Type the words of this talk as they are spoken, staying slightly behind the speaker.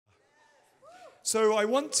So I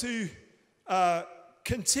want to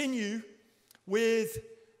continue with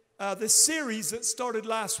this series that started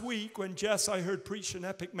last week when Jess, I heard, preach an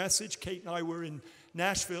epic message. Kate and I were in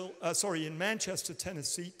in Manchester,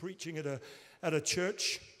 Tennessee, preaching at a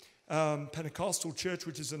church, Pentecostal church,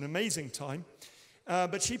 which is an amazing time.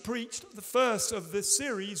 But she preached the first of this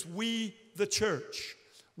series, We the Church,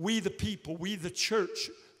 we the people, we the church,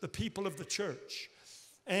 the people of the church.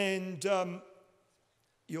 And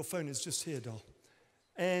your phone is just here, doll.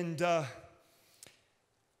 And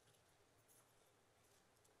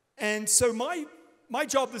so my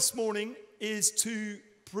job this morning is to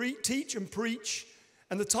teach and preach.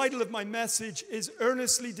 And the title of my message is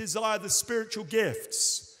Earnestly Desire the Spiritual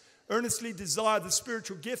Gifts. Earnestly desire the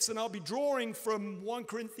spiritual gifts. And I'll be drawing from 1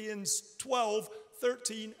 Corinthians 12,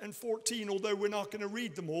 13 and 14, although we're not going to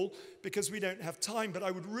read them all because we don't have time. But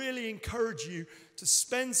I would really encourage you to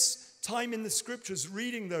spend time in the scriptures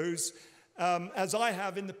reading those as I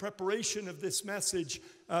have in the preparation of this message.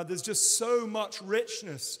 There's just so much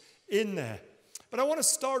richness in there. But I want to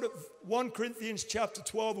start at 1 Corinthians chapter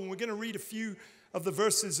 12, and we're going to read a few of the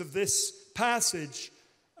verses of this passage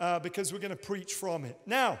because we're going to preach from it.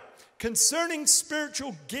 Now, concerning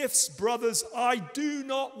spiritual gifts, brothers, I do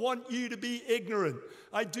not want you to be ignorant.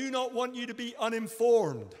 I do not want you to be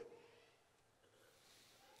uninformed.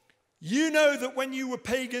 You know that when you were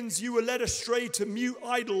pagans, you were led astray to mute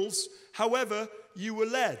idols, however you were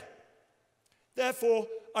led. Therefore,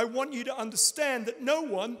 I want you to understand that no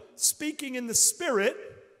one speaking in the Spirit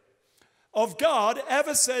of God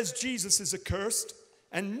ever says Jesus is accursed,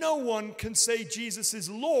 and no one can say Jesus is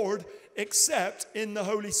Lord except in the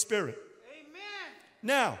Holy Spirit. Amen.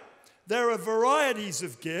 Now, there are varieties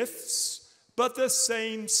of gifts, but the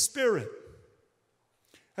same Spirit.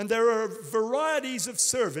 And there are varieties of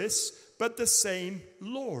service, but the same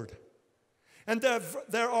Lord. And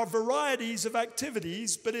there are varieties of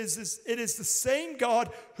activities, but it is the same God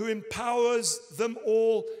who empowers them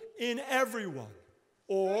all in everyone.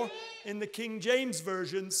 Or, in the King James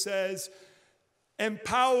Version, says,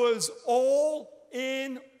 empowers all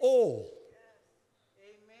in all.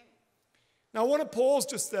 Amen. Now, I want to pause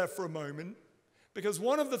just there for a moment, because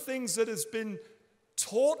one of the things that has been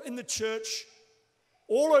taught in the church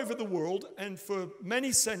all over the world and for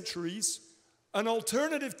many centuries, an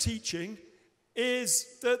alternative teaching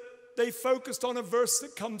is that they focused on a verse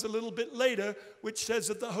that comes a little bit later, which says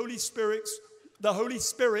that the Holy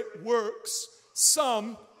Spirit works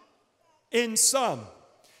some in some.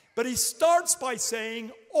 But he starts by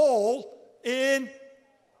saying all in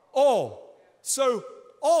all. So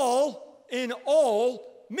all in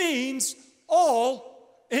all means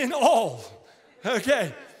all in all.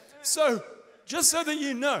 Okay, so just so that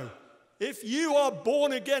you know, if you are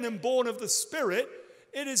born again and born of the Spirit,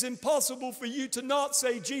 it is impossible for you to not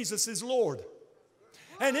say Jesus is Lord.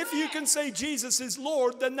 And if you can say Jesus is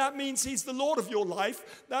Lord, then that means he's the Lord of your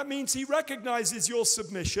life. That means he recognizes your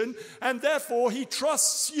submission, and therefore he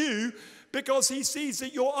trusts you because he sees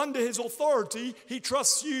that you're under his authority. He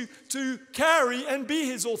trusts you to carry and be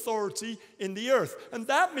his authority in the earth. And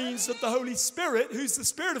that means that the Holy Spirit, who's the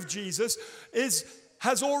Spirit of Jesus,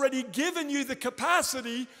 has already given you the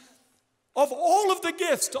capacity of all of the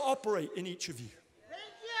gifts to operate in each of you.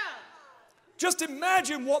 Just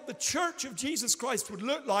imagine what the church of Jesus Christ would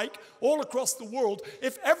look like all across the world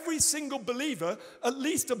if every single believer, at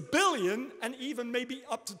least 1 billion and even maybe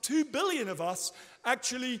up to 2 billion of us,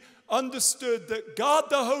 actually understood that God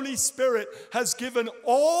the Holy Spirit has given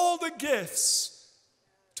all the gifts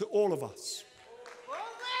to all of us.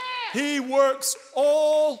 He works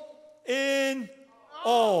all in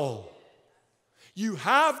all. You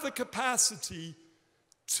have the capacity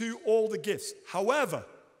to all the gifts. However,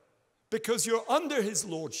 because you're under his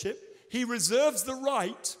lordship, he reserves the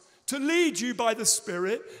right to lead you by the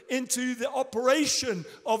Spirit into the operation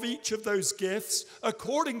of each of those gifts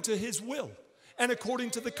according to his will and according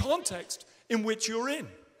to the context in which you're in.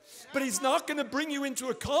 But he's not going to bring you into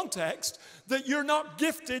a context that you're not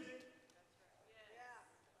gifted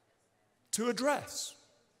to address.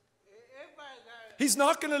 He's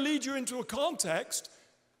not going to lead you into a context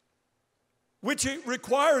which it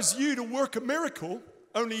requires you to work a miracle,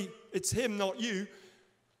 only it's him, not you.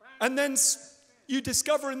 And then you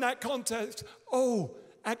discover in that context, oh,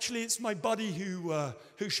 actually it's my buddy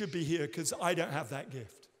who should be here because I don't have that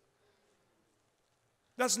gift.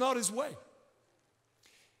 That's not his way.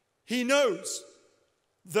 He knows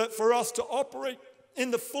that for us to operate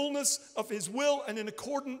in the fullness of his will and in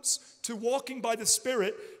accordance to walking by the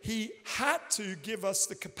Spirit, he had to give us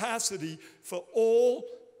the capacity for all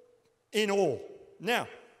in all. Now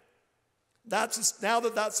that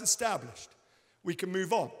that's established, we can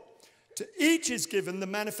move on. To each is given the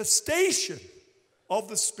manifestation of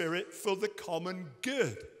the Spirit for the common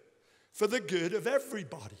good, for the good of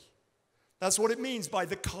everybody. That's what it means by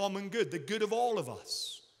the common good, the good of all of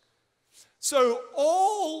us. So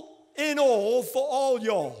all in all for all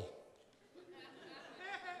y'all.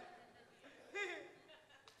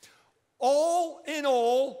 All in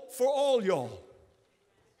all for all y'all.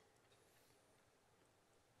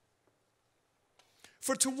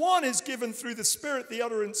 For to one is given through the Spirit the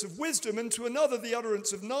utterance of wisdom, and to another the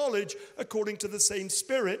utterance of knowledge according to the same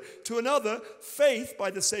Spirit, to another faith by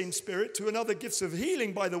the same Spirit, to another gifts of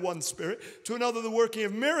healing by the one Spirit, to another the working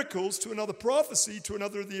of miracles, to another prophecy, to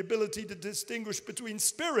another the ability to distinguish between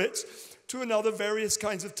spirits, to another various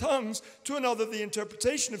kinds of tongues, to another the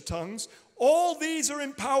interpretation of tongues. All these are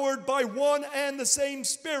empowered by one and the same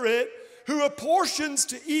Spirit, who apportions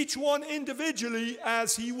to each one individually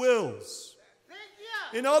as he wills.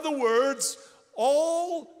 In other words,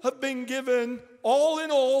 all have been given, all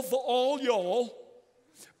in all for all y'all,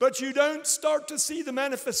 but you don't start to see the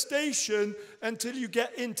manifestation until you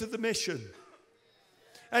get into the mission.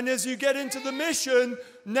 And as you get into the mission,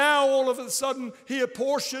 now all of a sudden he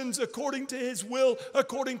apportions according to his will,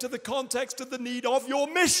 according to the context of the need of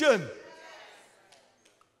your mission.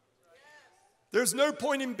 There's no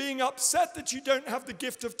point in being upset that you don't have the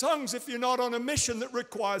gift of tongues if you're not on a mission that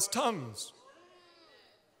requires tongues.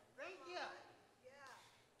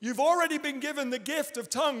 You've already been given the gift of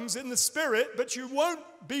tongues in the Spirit, but you won't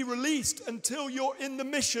be released until you're in the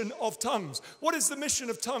mission of tongues. What is the mission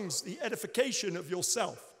of tongues? The edification of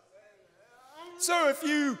yourself. So if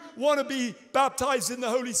you want to be baptized in the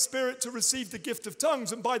Holy Spirit to receive the gift of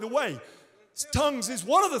tongues, and by the way, tongues is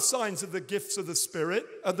one of the signs of the gifts of the Spirit,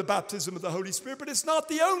 of the baptism of the Holy Spirit, but it's not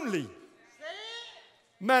the only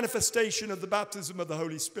manifestation of the baptism of the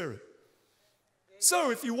Holy Spirit. So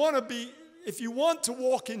if you want to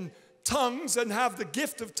walk in tongues and have the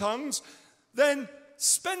gift of tongues, then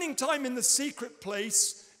spending time in the secret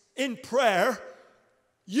place in prayer,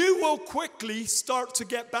 you will quickly start to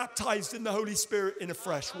get baptized in the Holy Spirit in a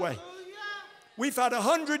fresh way. We've had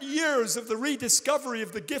 100 years of the rediscovery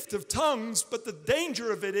of the gift of tongues, but the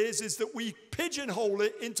danger of it is that we pigeonhole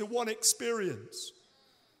it into one experience.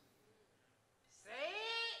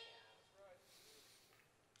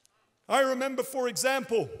 I remember, for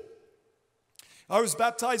example, I was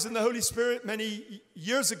baptized in the Holy Spirit many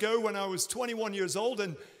years ago when I was 21 years old,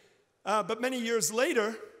 but many years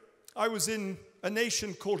later, I was in a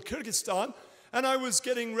nation called Kyrgyzstan, and I was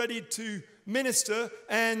getting ready to minister,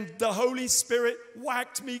 and the Holy Spirit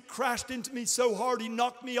whacked me, crashed into me so hard, he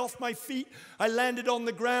knocked me off my feet. I landed on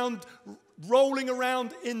the ground, rolling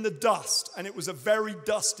around in the dust, and it was a very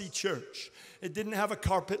dusty church. It didn't have a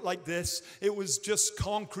carpet like this. It was just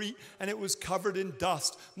concrete, and it was covered in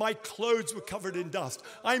dust. My clothes were covered in dust.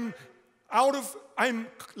 I'm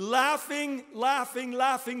laughing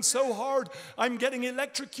so hard. I'm getting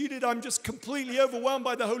electrocuted. I'm just completely overwhelmed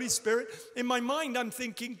by the Holy Spirit. In my mind, I'm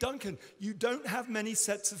thinking, Duncan, you don't have many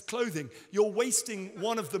sets of clothing. You're wasting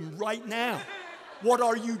one of them right now. What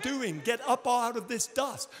are you doing? Get up out of this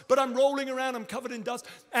dust. But I'm rolling around, I'm covered in dust.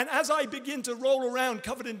 And as I begin to roll around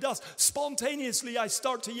covered in dust, spontaneously I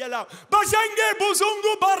start to yell out, Bajenge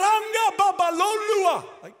buzungu baranga babalolua.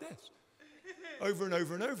 Like this. Over and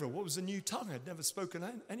over and over. What was a new tongue? I'd never spoken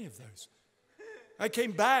any of those. I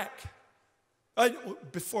came back.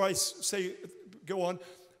 Before I go on,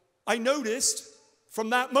 I noticed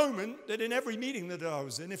from that moment that in every meeting that I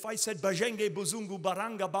was in, if I said Bajenge buzungu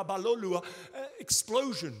baranga babalolua,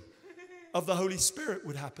 explosion of the Holy Spirit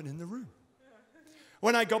would happen in the room.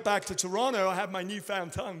 When I got back to Toronto, I had my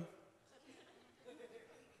newfound tongue.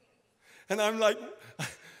 And I'm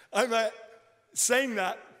saying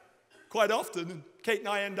that quite often. And Kate and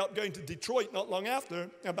I end up going to Detroit not long after,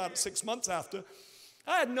 about 6 months after.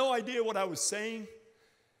 I had no idea what I was saying.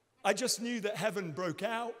 I just knew that heaven broke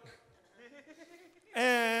out.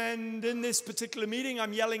 And in this particular meeting,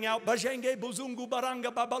 I'm yelling out, Bajenge buzungu baranga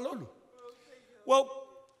babalolu. Well,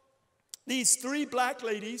 these 3 black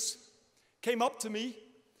ladies came up to me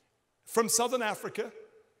from Southern Africa.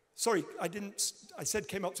 Sorry, I said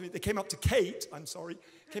came up to me. They came up to Kate,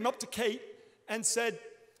 came up to Kate and said,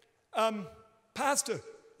 Pastor,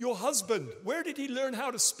 your husband, where did he learn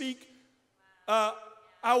how to speak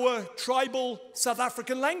our tribal South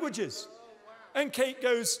African languages? And Kate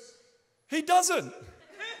goes, he doesn't.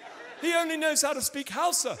 He only knows how to speak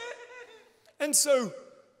Hausa. And so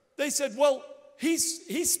they said, well,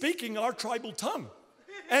 he's speaking our tribal tongue.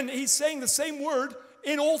 And he's saying the same word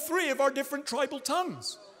in all 3 of our different tribal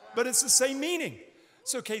tongues. But it's the same meaning.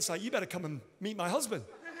 So Kate's like, you better come and meet my husband.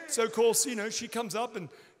 So of course, she comes up and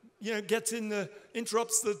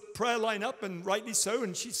interrupts the prayer line up, and rightly so.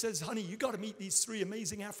 And she says, honey, you got to meet these three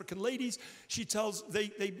amazing African ladies. She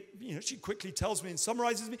quickly tells me and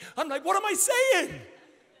summarizes me. I'm like, what am I saying?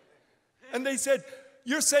 And they said,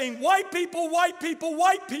 you're saying white people, white people,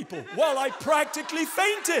 white people. Well, I practically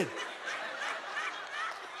fainted.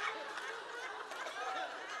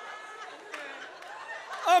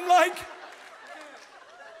 I'm like,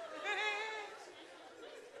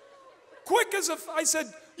 I said,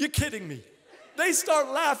 you're kidding me. They start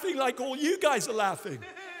laughing like all you guys are laughing.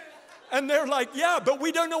 And they're like, yeah, but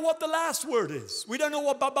we don't know what the last word is. We don't know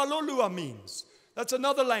what Babalolua means. That's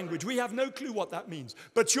another language. We have no clue what that means.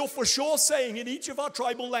 But you're for sure saying in each of our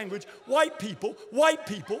tribal language, white people, white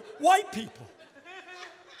people, white people.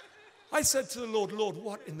 I said to the Lord, Lord,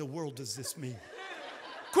 what in the world does this mean?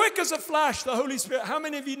 Quick as a flash, the Holy Spirit. How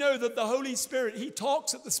many of you know that the Holy Spirit, he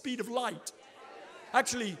talks at the speed of light?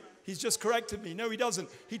 Actually, he's just corrected me. No, he doesn't.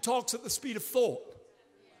 He talks at the speed of thought,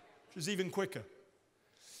 which is even quicker.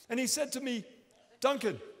 And he said to me,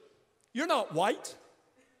 Duncan, you're not white.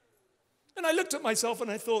 And I looked at myself and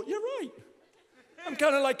I thought, you're right. I'm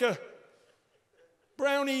kind of like a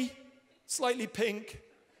brownie, slightly pink,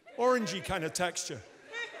 orangey kind of texture.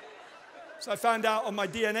 So I found out on my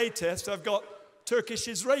DNA test I've got Turkish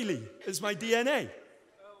Israeli as my DNA.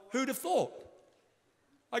 Who'd have thought?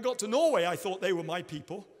 I got to Norway, I thought they were my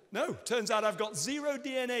people. No, turns out I've got 0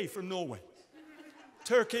 DNA from Norway.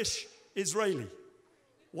 Turkish Israeli.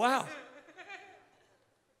 Wow.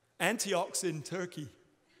 Antioch's in Turkey,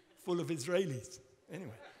 full of Israelis.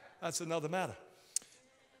 Anyway, that's another matter.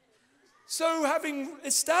 So having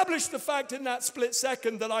established the fact in that split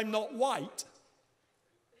second that I'm not white,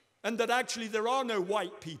 and that actually there are no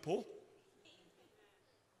white people,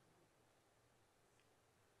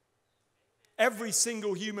 every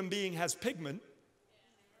single human being has pigment,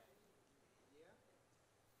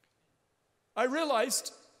 I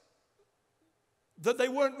realized that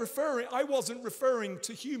I wasn't referring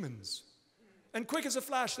to humans. And quick as a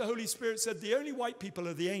flash, the Holy Spirit said, the only white people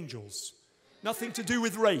are the angels. Nothing to do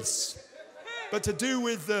with race, but to do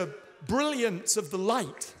with the brilliance of the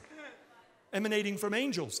light emanating from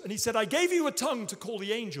angels. And he said, I gave you a tongue to call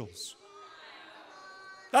the angels.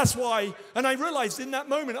 That's why, and I realized in that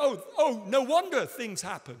moment, oh, no wonder things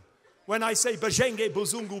happen. When I say, Bajenge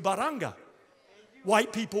Buzungu Baranga,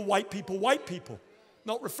 white people, white people, white people.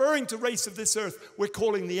 Not referring to race of this earth, we're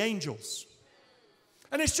calling the angels.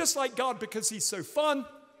 And it's just like God, because he's so fun,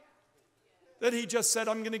 that he just said,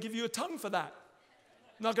 I'm going to give you a tongue for that.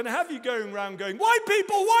 I'm not going to have you going around going, white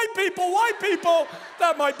people, white people, white people.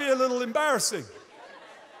 That might be a little embarrassing.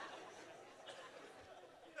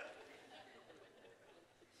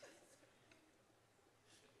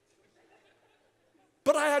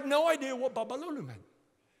 But I had no idea what Babalolu meant.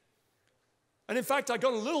 And in fact, I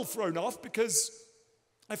got a little thrown off because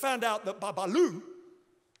I found out that Babalu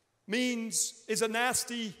is a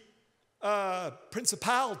nasty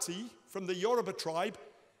principality from the Yoruba tribe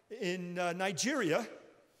in Nigeria,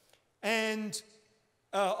 and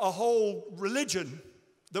a whole religion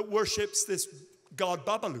that worships this god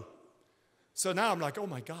Babalu. So now I'm like, oh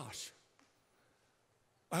my gosh,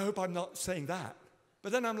 I hope I'm not saying that.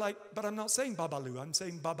 But then I'm like, but I'm not saying Babalu, I'm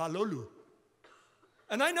saying Babalolu.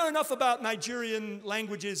 And I know enough about Nigerian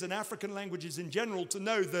languages and African languages in general to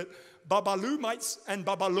know that Babalu and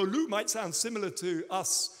Babalolu might sound similar to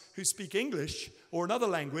us who speak English or another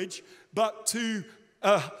language, but to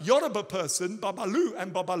a Yoruba person, Babalu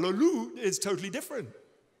and Babalolu is totally different.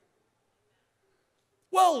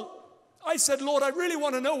 Well, I said, Lord, I really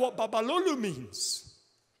want to know what Babalolu means.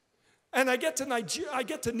 And I get to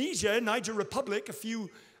Niger Republic, a few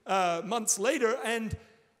months later, and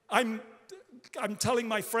I'm telling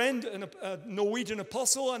my friend, a Norwegian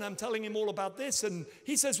apostle, and I'm telling him all about this. And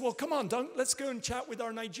he says, well, come on, let's go and chat with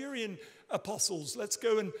our Nigerian apostles. Let's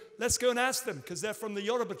go and ask them, because they're from the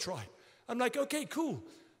Yoruba tribe. I'm like, okay, cool.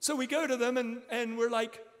 So we go to them, and we're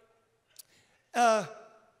like, so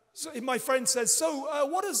my friend says, so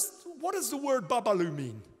what does the word Babalu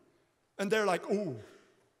mean? And they're like, oh,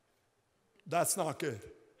 that's not good.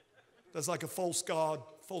 That's like a false god,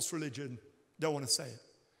 false religion. Don't want to say it.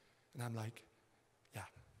 And I'm like, yeah.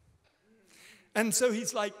 And so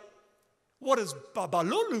he's like, what does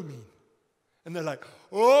Babalolu mean? And they're like,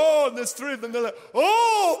 oh, and there's 3 of them. They're like,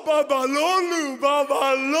 oh, Babalolu,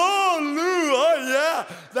 Babalolu. Oh,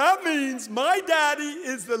 yeah. That means my daddy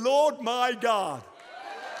is the Lord my God.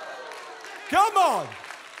 Come on.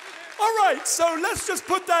 All right, so let's just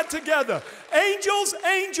put that together. Angels,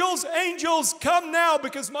 angels, angels, come now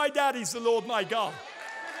because my daddy's the Lord my God.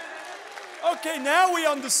 Okay, now we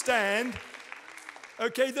understand,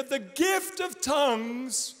 okay, that the gift of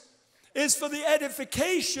tongues is for the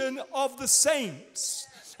edification of the saints.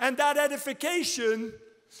 And that edification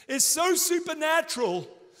is so supernatural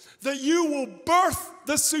that you will birth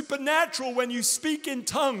the supernatural when you speak in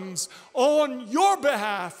tongues on your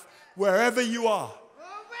behalf wherever you are.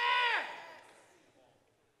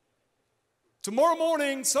 Tomorrow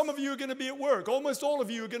morning, some of you are going to be at work. Almost all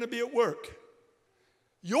of you are going to be at work.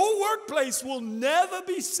 Your workplace will never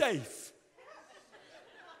be safe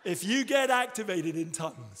if you get activated in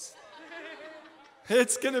tongues.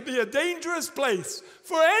 It's going to be a dangerous place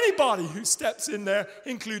for anybody who steps in there,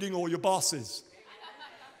 including all your bosses.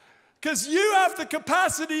 Because you have the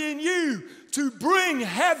capacity in you to bring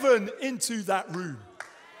heaven into that room.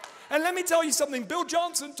 And let me tell you something. Bill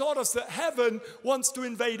Johnson taught us that heaven wants to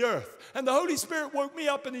invade earth. And the Holy Spirit woke me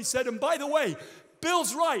up and he said, and by the way,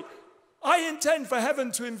 Bill's right. I intend for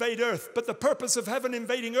heaven to invade earth, but the purpose of heaven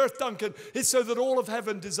invading earth, Duncan, is so that all of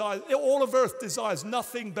earth desires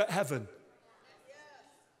nothing but heaven.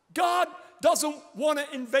 God doesn't want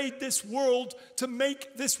to invade this world to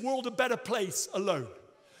make this world a better place alone.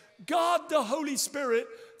 God, the Holy Spirit,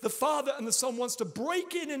 the Father and the Son wants to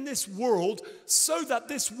break in this world so that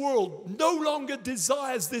this world no longer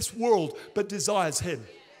desires this world, but desires Him.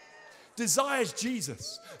 Desires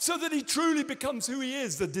Jesus, so that He truly becomes who He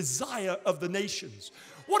is, the desire of the nations.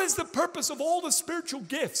 What is the purpose of all the spiritual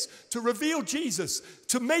gifts? To reveal Jesus,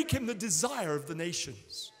 to make Him the desire of the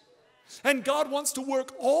nations. And God wants to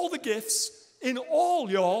work all the gifts in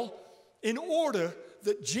all y'all in order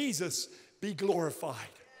that Jesus be glorified.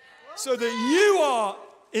 So that you are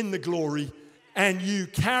in the glory and you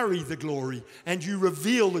carry the glory and you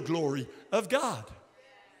reveal the glory of God.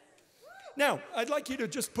 Now, I'd like you to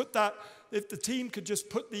just put that, if the team could just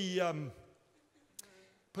put the,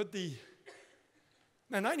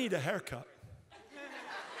 man, I need a haircut.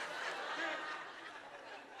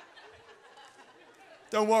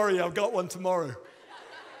 Don't worry, I've got one tomorrow.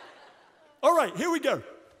 All right, here we go.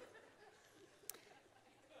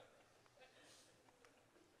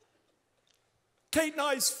 Kate and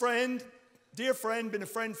I's friend, dear friend, been a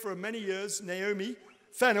friend for many years, Naomi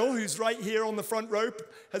Fennell, who's right here on the front row,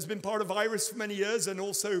 has been part of Iris for many years and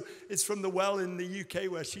also is from the Well in the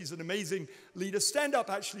UK where she's an amazing leader. Stand up,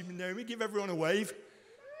 actually, Naomi. Give everyone a wave.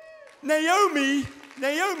 Naomi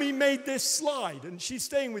made this slide, and she's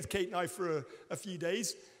staying with Kate and I for a few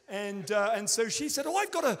days. And so she said, oh,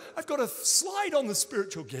 I've got a slide on the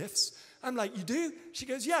spiritual gifts. I'm like, you do? She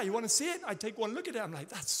goes, yeah, you want to see it? I take one look at it. I'm like,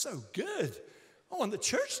 that's so good. I want the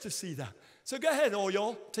church to see that. So go ahead, all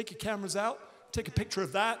y'all. Take your cameras out. Take a picture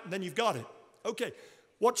of that, and then you've got it. Okay.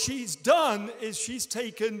 What she's done is she's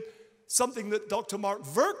taken something that Dr. Mark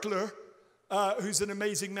Verkler, who's an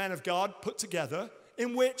amazing man of God, put together,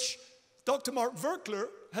 in which Dr. Mark Verkler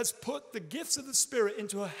has put the gifts of the Spirit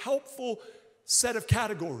into a helpful set of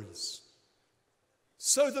categories.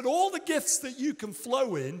 So that all the gifts that you can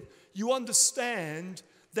flow in, you understand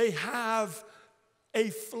they have a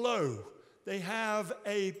flow. They have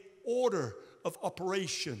an order of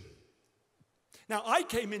operation. Now, I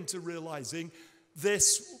came into realizing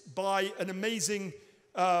this by an amazing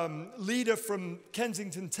leader from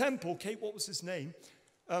Kensington Temple. Kate, what was his name?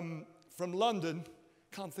 From London.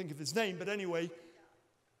 Can't think of his name, but anyway.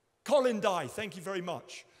 Colin Dye, thank you very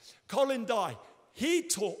much. Colin Dye, he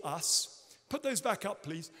taught us, put those back up,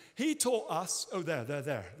 please. He taught us, oh, they're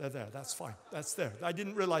there, that's fine, that's there. I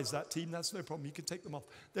didn't realize that, team, that's no problem. You can take them off.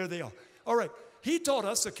 There they are. All right. He taught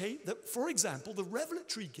us, okay, that, for example, the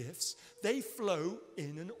revelatory gifts, they flow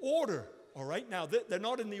in an order, all right? Now, they're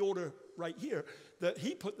not in the order right here that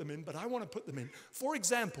he put them in, but I want to put them in. For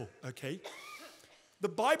example, okay, the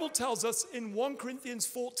Bible tells us in 1 Corinthians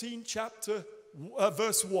 14,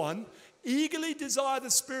 verse 1, eagerly desire the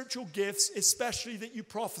spiritual gifts, especially that you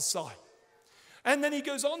prophesy. And then he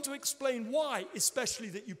goes on to explain why, especially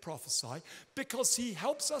that you prophesy, because he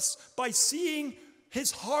helps us by seeing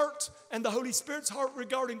his heart and the Holy Spirit's heart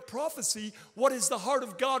regarding prophecy, what is the heart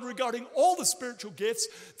of God regarding all the spiritual gifts,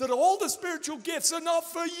 that all the spiritual gifts are not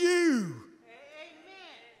for you.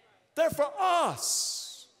 Amen. They're for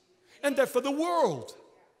us. And they're for the world.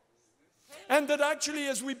 And that actually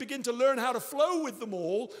as we begin to learn how to flow with them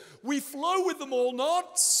all, we flow with them all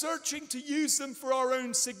not searching to use them for our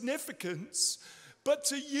own significance, but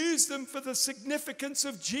to use them for the significance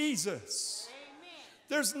of Jesus.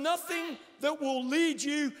 There's nothing that will lead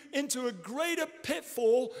you into a greater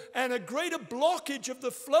pitfall and a greater blockage of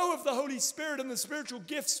the flow of the Holy Spirit and the spiritual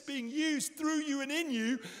gifts being used through you and in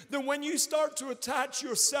you than when you start to attach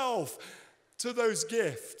yourself to those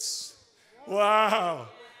gifts. Wow,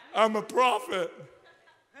 I'm a prophet.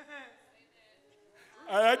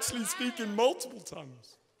 I actually speak in multiple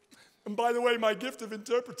tongues. And by the way, my gift of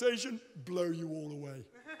interpretation, blow you all away.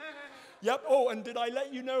 Yep. Oh, and did I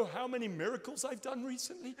let you know how many miracles I've done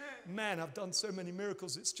recently? Man, I've done so many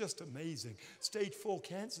miracles. It's just amazing. Stage 4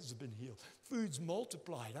 cancers have been healed. Food's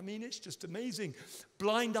multiplied. I mean, it's just amazing.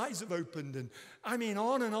 Blind eyes have opened. And I mean,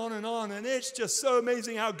 on and on and on. And it's just so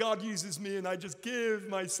amazing how God uses me. And I just give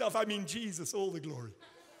myself, Jesus, all the glory.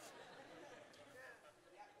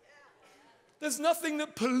 There's nothing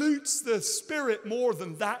that pollutes the spirit more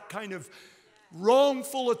than that kind of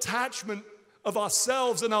wrongful attachment of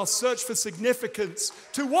ourselves and our search for significance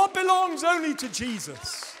to what belongs only to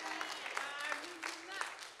Jesus.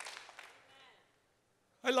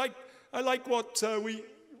 I like what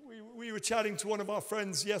we were chatting to one of our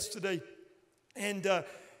friends yesterday, and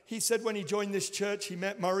he said when he joined this church, he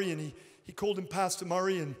met Murray, and he called him Pastor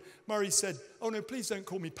Murray, and Murray said, "Oh no, please don't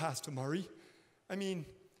call me Pastor Murray. I mean,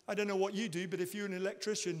 I don't know what you do, but if you're an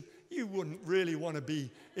electrician, you wouldn't really want to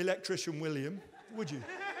be Electrician William, would you?"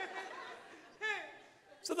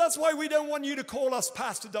 So that's why we don't want you to call us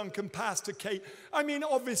Pastor Duncan, Pastor Kate. I mean,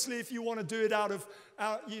 obviously, if you want to do it out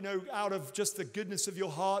of just the goodness of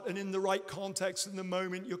your heart and in the right context in the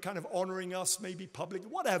moment, you're kind of honoring us, maybe public,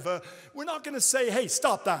 whatever. We're not going to say, "Hey,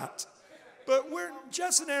 stop that." But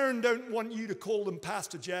Jess and Aaron don't want you to call them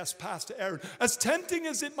Pastor Jess, Pastor Aaron. As tempting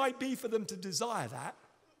as it might be for them to desire that,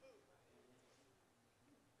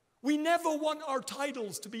 we never want our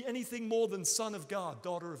titles to be anything more than Son of God,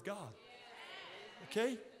 Daughter of God.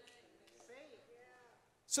 Okay?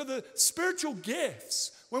 So the spiritual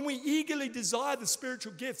gifts, when we eagerly desire the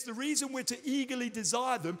spiritual gifts, the reason we're to eagerly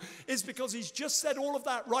desire them is because he's just said all of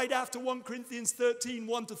that right after 1 Corinthians 13,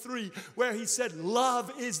 1-3, where he said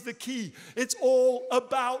love is the key. It's all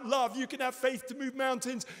about love. You can have faith to move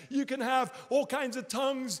mountains. You can have all kinds of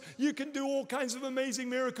tongues. You can do all kinds of amazing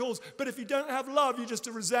miracles. But if you don't have love, you're just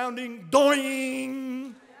a resounding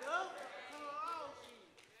doing.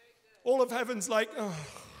 All of heaven's like, oh.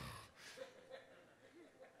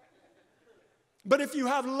 But if you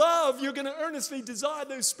have love, you're going to earnestly desire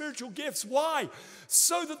those spiritual gifts. Why?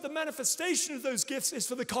 So that the manifestation of those gifts is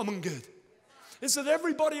for the common good. It's that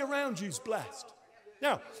everybody around you is blessed.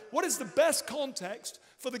 Now, what is the best context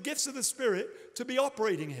for the gifts of the Spirit to be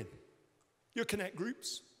operating in? Your connect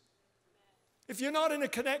groups. If you're not in a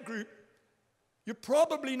connect group, you're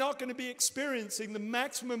probably not going to be experiencing the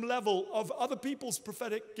maximum level of other people's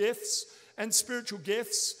prophetic gifts and spiritual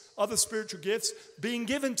gifts, other spiritual gifts being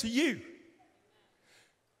given to you.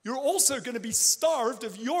 You're also going to be starved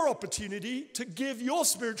of your opportunity to give your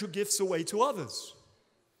spiritual gifts away to others.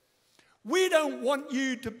 We don't want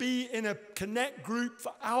you to be in a connect group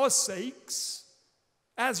for our sakes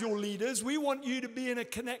as your leaders. We want you to be in a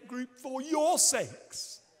connect group for your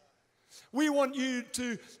sakes. We want you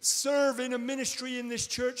to serve in a ministry in this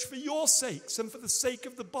church for your sakes and for the sake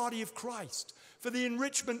of the body of Christ, for the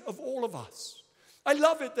enrichment of all of us. I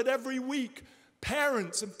love it that every week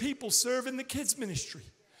parents and people serve in the kids ministry.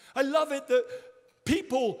 I love it that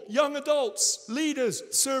people, young adults, leaders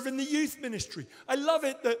serve in the youth ministry. I love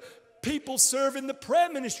it that people serve in the prayer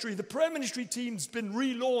ministry. The prayer ministry team's been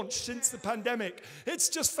relaunched since the pandemic. It's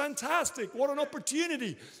just fantastic. What an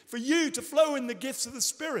opportunity for you to flow in the gifts of the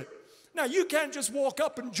Spirit. Now, you can't just walk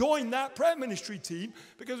up and join that prayer ministry team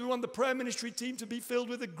because we want the prayer ministry team to be filled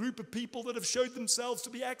with a group of people that have showed themselves to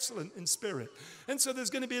be excellent in spirit. And so there's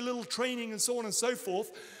going to be a little training and so on and so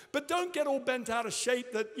forth. But don't get all bent out of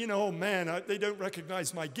shape that, oh man, they don't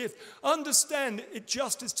recognize my gift. Understand it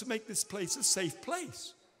just is to make this place a safe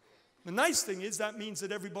place. The nice thing is that means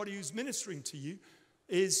that everybody who's ministering to you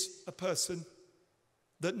is a person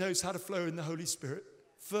that knows how to flow in the Holy Spirit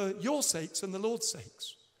for your sakes and the Lord's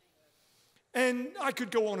sakes. And I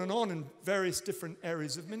could go on in various different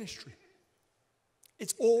areas of ministry.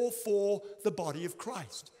 It's all for the body of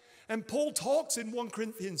Christ. And Paul talks in 1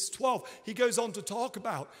 Corinthians 12, he goes on to talk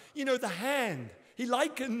about, the hand. He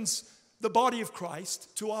likens the body of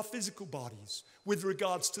Christ to our physical bodies with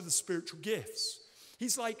regards to the spiritual gifts.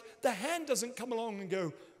 He's like, the hand doesn't come along and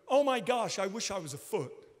go, oh my gosh, I wish I was a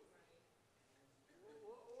foot.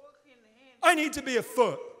 I need to be a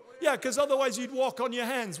foot. Yeah, because otherwise you'd walk on your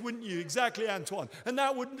hands, wouldn't you? Exactly, Antoine. And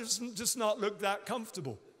that would just not look that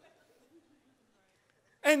comfortable.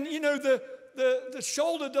 And, the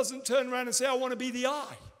shoulder doesn't turn around and say, I want to be the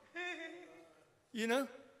eye.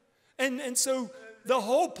 And so the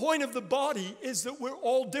whole point of the body is that we're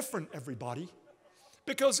all different, everybody.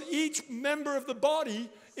 Because each member of the body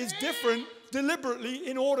is different deliberately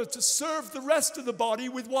in order to serve the rest of the body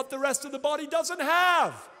with what the rest of the body doesn't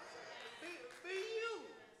have.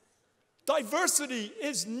 Diversity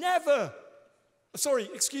is never,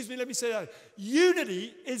 let me say that.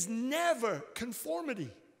 Unity is never conformity.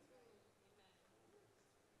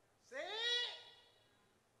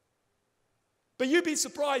 But you'd be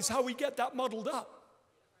surprised how we get that muddled up.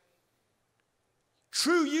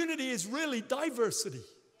 True unity is really diversity.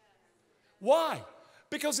 Why?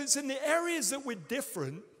 Because it's in the areas that we're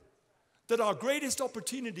different that our greatest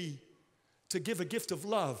opportunity to give a gift of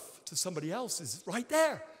love to somebody else is right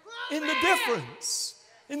there. In the difference.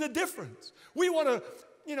 In the difference. We want to,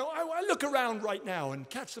 I look around right now, and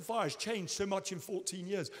Catch the Fire has changed so much in 14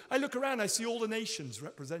 years. I look around, I see all the nations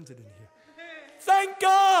represented in here. Thank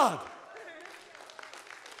God!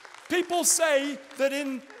 People say that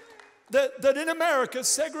in America,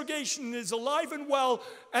 segregation is alive and well,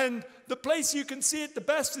 and the place you can see it the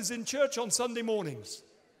best is in church on Sunday mornings.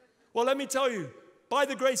 Well, let me tell you, by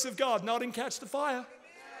the grace of God, not in Catch the Fire.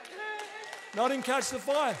 Not in Catch the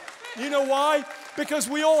Fire. You know why? Because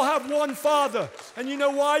we all have one Father. And you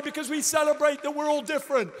know why? Because we celebrate that we're all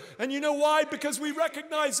different. And you know why? Because we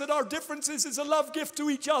recognize that our differences is a love gift to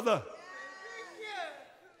each other.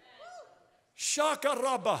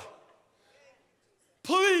 Shakaraba.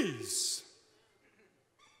 Please,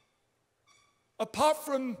 apart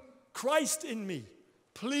from Christ in me,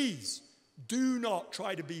 please do not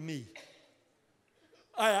try to be me.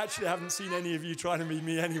 I actually haven't seen any of you trying to be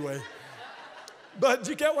me anyway. But do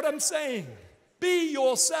you get what I'm saying? Be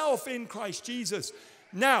yourself in Christ Jesus.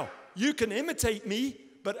 Now, you can imitate me,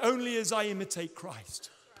 but only as I imitate Christ,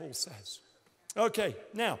 Paul says. Okay,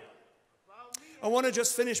 now, I want to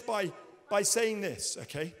just finish by saying this,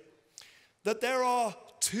 okay? That there are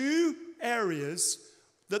two areas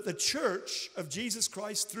that the church of Jesus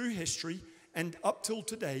Christ through history and up till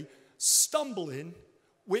today stumble in,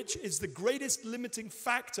 which is the greatest limiting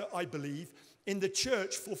factor, I believe, in the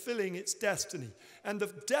church fulfilling its destiny. And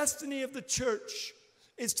the destiny of the church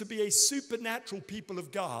is to be a supernatural people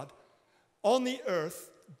of God on the earth,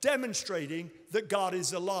 demonstrating that God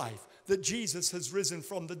is alive, that Jesus has risen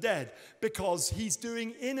from the dead, because he's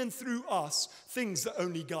doing in and through us things that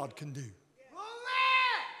only God can do.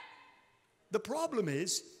 The problem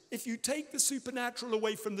is, if you take the supernatural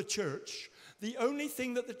away from the church, the only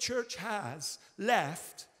thing that the church has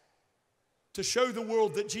left to show the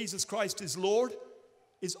world that Jesus Christ is Lord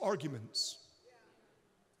is arguments.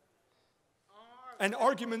 And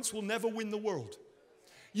arguments will never win the world.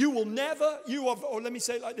 Or let me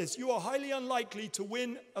say it like this, you are highly unlikely to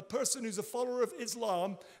win a person who's a follower of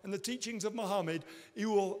Islam and the teachings of Muhammad.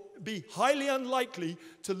 You will be highly unlikely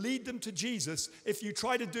to lead them to Jesus if you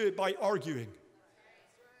try to do it by arguing.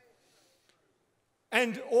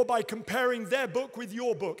 Or by comparing their book with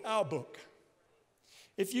your book, our book.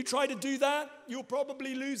 If you try to do that, you'll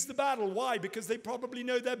probably lose the battle. Why? Because they probably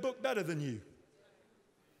know their book better than you.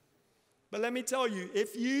 But let me tell you,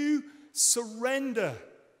 if you surrender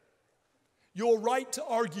your right to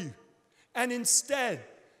argue, and instead,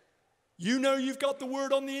 you know you've got the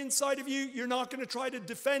word on the inside of you, you're not going to try to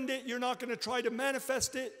defend it, you're not going to try to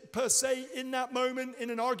manifest it per se in that moment in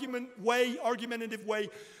an argumentative way,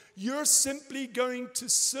 you're simply going to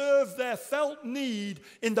serve their felt need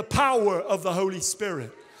in the power of the Holy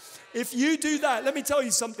Spirit. If you do that, let me tell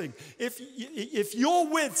you something. If you're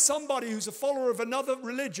with somebody who's a follower of another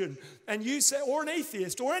religion, and you say, or an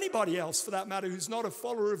atheist, or anybody else for that matter who's not a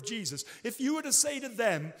follower of Jesus, if you were to say to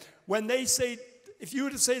them, if you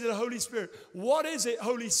were to say to the Holy Spirit, what is it,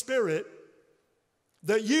 Holy Spirit,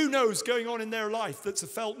 that you know is going on in their life that's a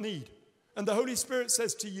felt need? And the Holy Spirit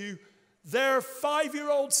says to you, their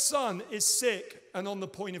 5-year-old son is sick and on the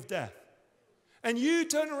point of death. And you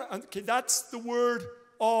turn around, okay, that's the word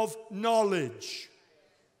of knowledge.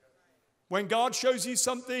 When God shows you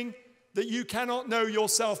something that you cannot know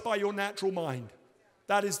yourself by your natural mind,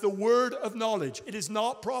 that is the word of knowledge. It is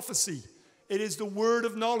not prophecy. It is the word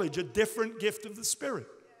of knowledge, a different gift of the Spirit.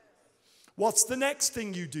 What's the next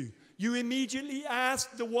thing you do? You immediately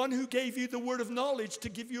ask the one who gave you the word of knowledge to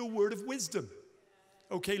give you a word of wisdom.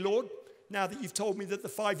 Okay, Lord, now that you've told me that the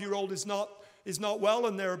 5-year-old is not well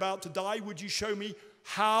and they're about to die, would you show me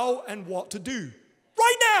how and what to do?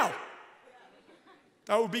 Right now!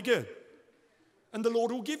 That would be good. And the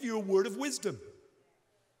Lord will give you a word of wisdom.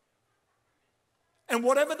 And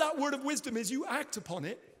whatever that word of wisdom is, you act upon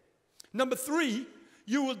it. Number 3,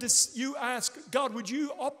 you ask, God, would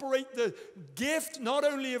you operate the gift not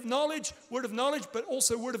only of knowledge, word of knowledge, but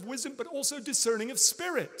also word of wisdom, but also discerning of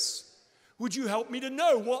spirits? Would you help me to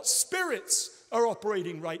know what spirits are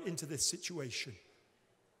operating right into this situation?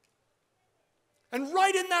 And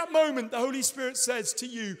right in that moment, the Holy Spirit says to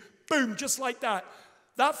you, boom, just like that.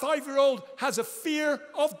 That 5-year-old has a fear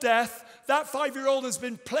of death. That 5-year-old has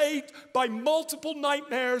been plagued by multiple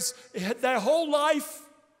nightmares their whole life.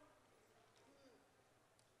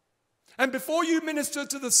 And before you minister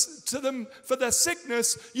to them for their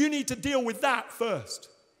sickness, you need to deal with that first.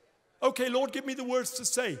 Okay, Lord, give me the words to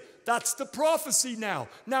say. That's the prophecy now.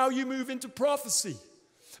 Now you move into prophecy.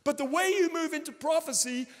 But the way you move into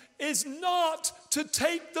prophecy is not to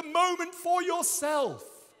take the moment for yourself.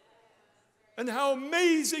 And how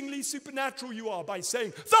amazingly supernatural you are by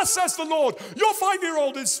saying, thus says the Lord, your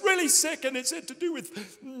 5-year-old is really sick and it's to do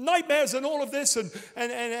with nightmares and all of this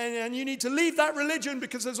and you need to leave that religion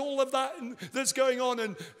because there's all of that that's going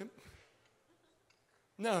on.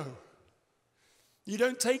 No. You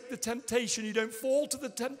don't take the temptation, you don't fall to the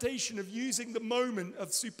temptation of using the moment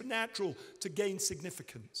of supernatural to gain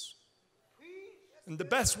significance. And the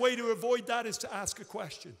best way to avoid that is to ask a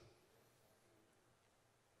question.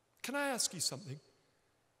 Can I ask you something?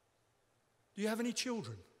 Do you have any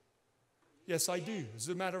children? Yes, I do. As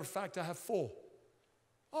a matter of fact, I have 4.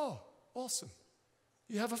 Oh, awesome.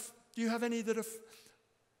 Do you have any that are,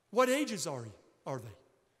 what ages are they?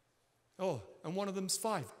 Oh, and one of them's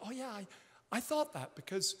 5. Oh yeah, I thought that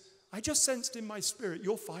because I just sensed in my spirit,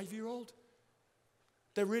 your 5-year-old,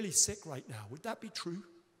 they're really sick right now. Would that be true?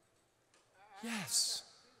 Yes.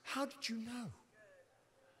 How did you know?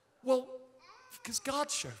 Well, because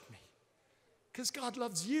God showed me. Because God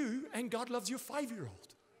loves you and God loves your 5-year-old.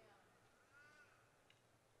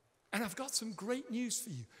 And I've got some great news for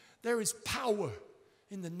you. There is power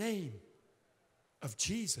in the name of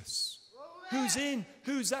Jesus. Whose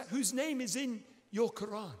name is in your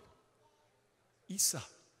Quran? Isa.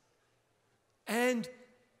 And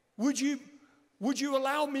would you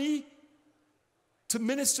allow me to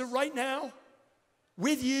minister right now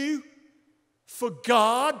with you for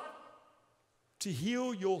God to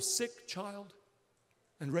heal your sick child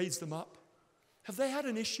and raise them up? Have they had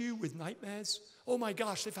an issue with nightmares? Oh my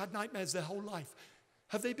gosh, they've had nightmares their whole life.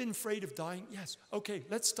 Have they been afraid of dying? Yes. Okay,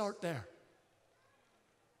 let's start there.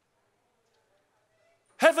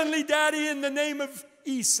 Heavenly Daddy, in the name of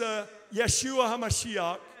Isa, Yeshua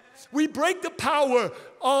HaMashiach, we break the power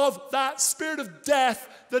of that spirit of death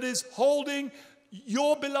that is holding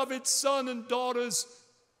your beloved son and daughter's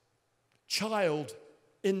child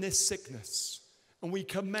in this sickness. And we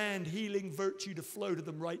command healing virtue to flow to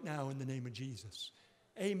them right now in the name of Jesus.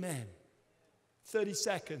 Amen. 30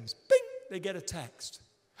 seconds. Bing! They get a text.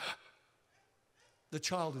 The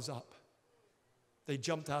child is up. They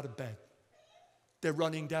jumped out of bed. They're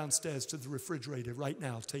running downstairs to the refrigerator right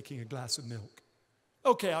now, taking a glass of milk.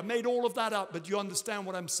 Okay, I made all of that up, but you understand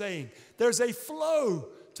what I'm saying. There's a flow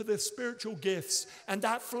to the spiritual gifts, and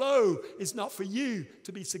that flow is not for you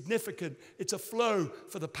to be significant. It's a flow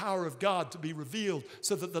for the power of God to be revealed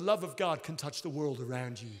so that the love of God can touch the world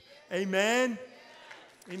around you. Amen?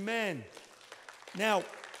 Amen. Now,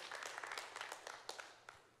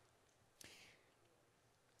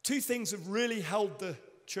 2 things have really held the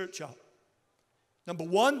church up. Number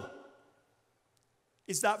 1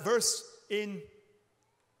 is that verse in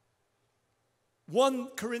 1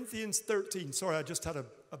 Corinthians 13. Sorry, I just had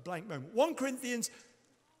a blank moment. 1 Corinthians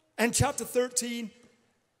and chapter 13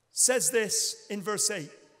 says this in verse 8.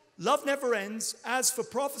 Love never ends. As for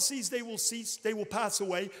prophecies, they will cease. They will pass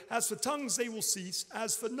away. As for tongues, they will cease.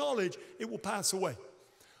 As for knowledge, it will pass away.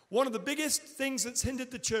 One of the biggest things that's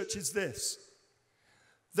hindered the church is this.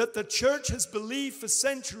 That the church has believed for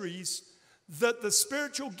centuries that the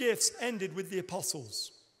spiritual gifts ended with the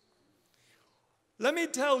apostles. Let me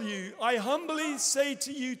tell you, I humbly say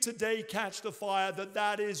to you today, catch the fire,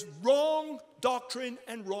 that is wrong doctrine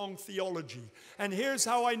and wrong theology. And here's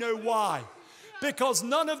how I know why. Because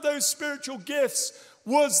none of those spiritual gifts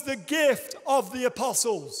was the gift of the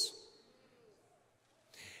apostles.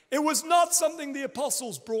 It was not something the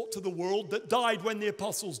apostles brought to the world that died when the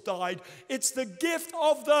apostles died. It's the gift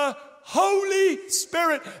of the Holy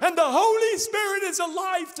Spirit. And the Holy Spirit is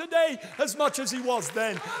alive today as much as he was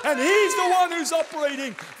then. And he's the one who's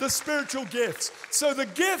operating the spiritual gifts. So the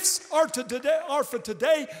gifts are for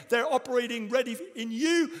today. They're operating ready in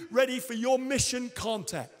you, ready for your mission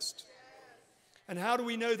context. And how do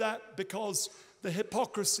we know that? Because the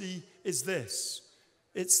hypocrisy is this.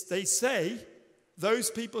 They say, those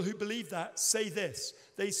people who believe that say this.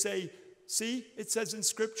 They say, see, it says in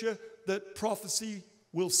Scripture that prophecy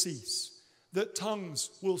will cease, that tongues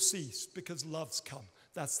will cease because love's come.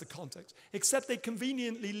 That's the context. Except they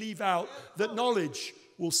conveniently leave out that knowledge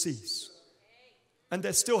will cease. And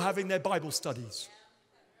they're still having their Bible studies.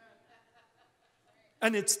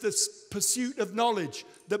 And it's this pursuit of knowledge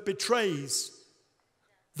that betrays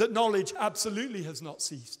that knowledge absolutely has not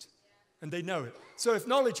ceased. And they know it. So if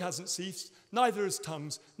knowledge hasn't ceased, neither is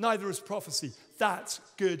tongues, neither is prophecy. That's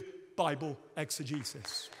good Bible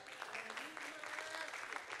exegesis.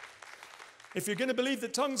 If you're going to believe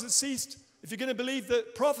that tongues have ceased, if you're going to believe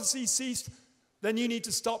that prophecy ceased, then you need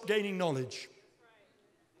to stop gaining knowledge.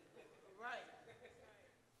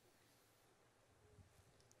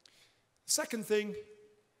 Second thing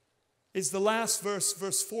is the last verse,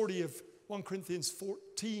 verse 40 of 1 Corinthians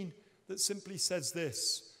 14, that simply says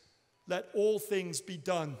this: let all things be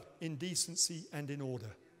done in decency and in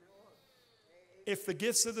order. If the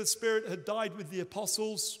gifts of the Spirit had died with the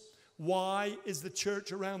apostles, why is the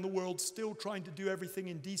church around the world still trying to do everything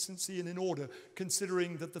in decency and in order,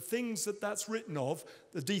 considering that the things that that's written of,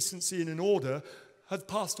 the decency and in order, had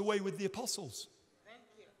passed away with the apostles? Thank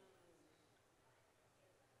you.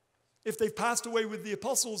 If they've passed away with the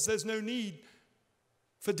apostles, there's no need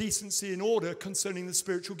for decency and order concerning the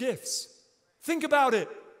spiritual gifts. Think about it.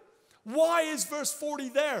 Why is verse 40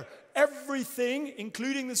 there? Everything,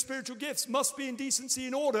 including the spiritual gifts, must be in decency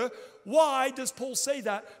and order. Why does Paul say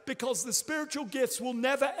that? Because the spiritual gifts will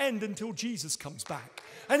never end until Jesus comes back.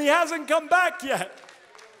 And he hasn't come back yet.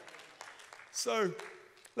 So,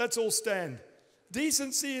 let's all stand.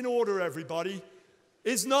 Decency and order, everybody,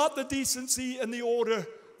 is not the decency and the order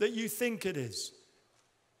that you think it is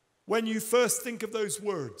when you first think of those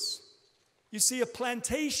words. You see, a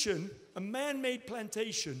plantation, a man-made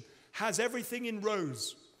plantation, has everything in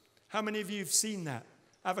rows. How many of you have seen that?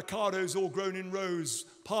 Avocados all grown in rows,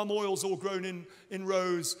 palm oils all grown in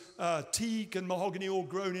rows, teak and mahogany all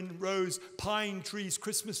grown in rows, pine trees,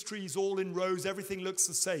 Christmas trees all in rows. Everything looks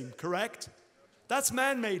the same, correct? That's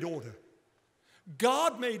man-made order.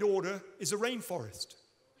 God-made order is a rainforest,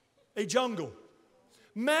 a jungle.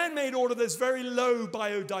 Man-made order, there's very low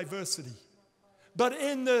biodiversity. But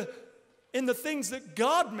in the things that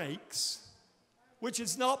God makes, which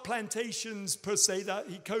is not plantations per se, that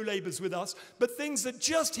he co-labors with us, but things that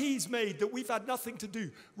just he's made that we've had nothing to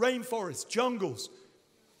do. Rainforests, jungles.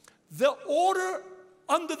 The order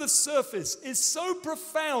under the surface is so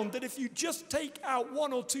profound that if you just take out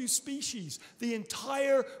one or two species, the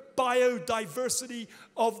entire biodiversity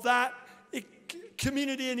of that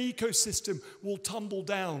community and ecosystem will tumble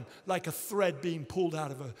down like a thread being pulled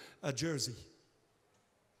out of a jersey.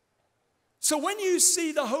 So when you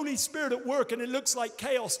see the Holy Spirit at work and it looks like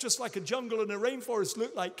chaos, just like a jungle and a rainforest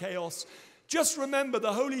look like chaos, just remember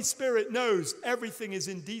the Holy Spirit knows everything is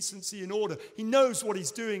in decency and order. He knows what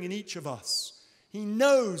he's doing in each of us. He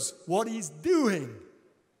knows what he's doing.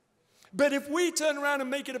 But if we turn around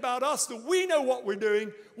and make it about us, that we know what we're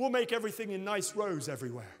doing, we'll make everything in nice rows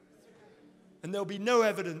everywhere. And there'll be no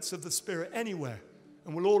evidence of the Spirit anywhere.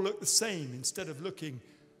 And we'll all look the same instead of looking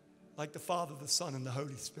like the Father, the Son, and the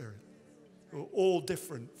Holy Spirit. We're all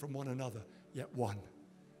different from one another, yet one.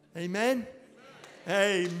 Amen?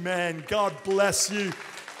 Amen. God bless you.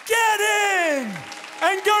 Get in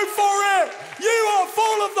and go for it. You are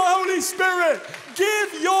full of the Holy Spirit.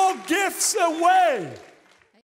 Give your gifts away.